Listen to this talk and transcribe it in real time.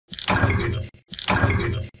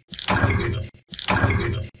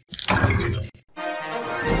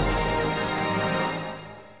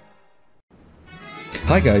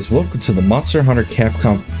Hi guys, welcome to the Monster Hunter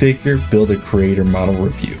Capcom Figure Builder Creator Model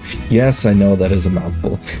Review. Yes, I know that is a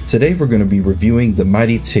mouthful. Today we're going to be reviewing the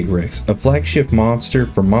mighty Tigrex, a flagship monster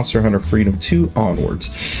from Monster Hunter Freedom 2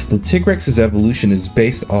 onwards. The Tigrex's evolution is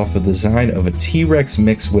based off of the design of a T-Rex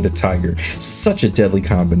mixed with a tiger. Such a deadly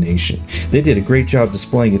combination. They did a great job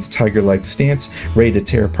displaying its tiger-like stance, ready to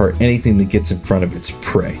tear apart anything that gets in front of its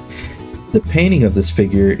prey. The painting of this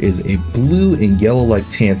figure is a blue and yellow like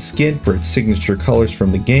tan skin for its signature colors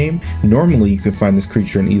from the game. Normally you can find this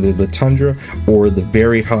creature in either the tundra or the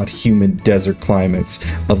very hot humid desert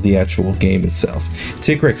climates of the actual game itself.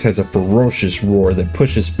 Tigrex has a ferocious roar that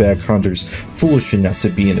pushes back hunters foolish enough to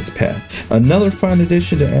be in its path. Another fine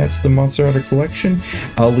addition to add to the Monster Hunter collection.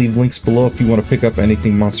 I'll leave links below if you want to pick up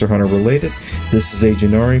anything Monster Hunter related. This is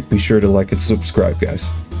AJnari. Be sure to like and subscribe, guys.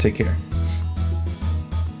 Take care.